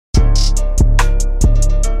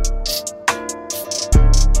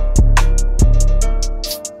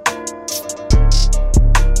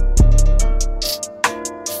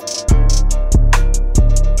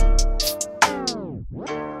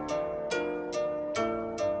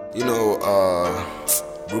You know,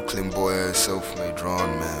 Brooklyn boy, self-made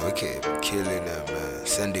run, man. We keep killing it, man.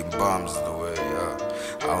 Sending bombs the way, yeah.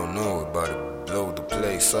 I don't know, we about to blow the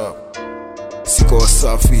place up. Siko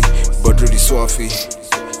Swafi, but really Swafi.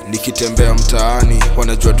 Nikitembea mtaani,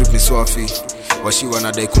 wanajua drip ni Swafi. Washi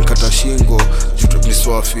wanadai kunkata shingo, juu drip ni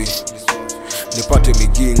Swafi. Nipate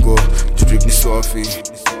migingo, juu drip ni Swafi.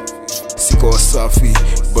 Siko Swafi,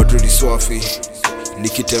 but really Swafi.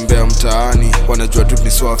 Nikitembea mtaani, wanajua drip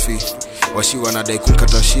ni Swafi. Washi wanadai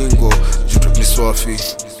kunkata shingo, juu drip ni Swafi.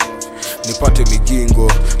 Nipate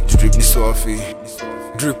migingo, juu drip ni Swafi.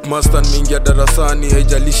 Drip master mingia darasani,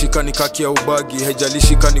 haijalishi kani kaki ya ubagi,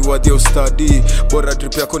 haijalishi kani wadhi ya ustadi, bora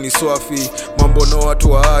drip yako ni Swafi. Mambo no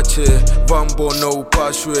watu waache, vambo no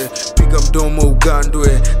upashwe, piga mdomo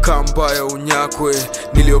ugandwe, kambaya unyakwe.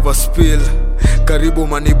 Nili overspill, karibu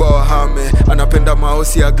maniba wahame, anapenda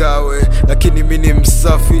maosi agawe, lakini mini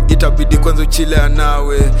msafi, itabidi kwanza uchile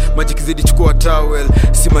anawe. Maji kizidi chukua towel,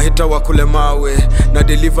 si mahita wakule mawe, na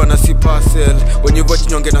deliver na si parcel, wenye vaji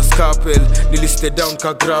nyonge na scalpel. Nili stay down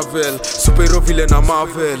ka gravel, superhero vile na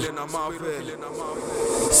Marvel.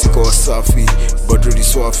 Siko Swafi, but really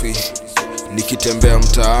Swafi. Nikitembea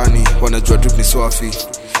mtaani, wanajua drip ni Swafi.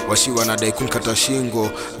 Washi wanadai kunkata shingo,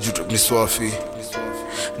 juu drip ni Swafi.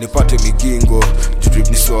 Nipate migingo, juu drip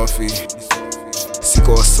ni Swafi.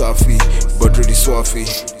 Siko Swafi, but really Swafi.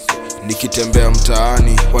 Nikitembea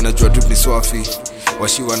mtaani, wanajua drip ni Swafi.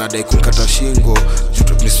 Washi wanadai kunkata shingo, juu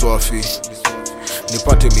drip ni Swafi.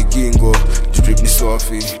 Nipate migingo, juu drip ni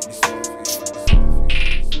Swafi.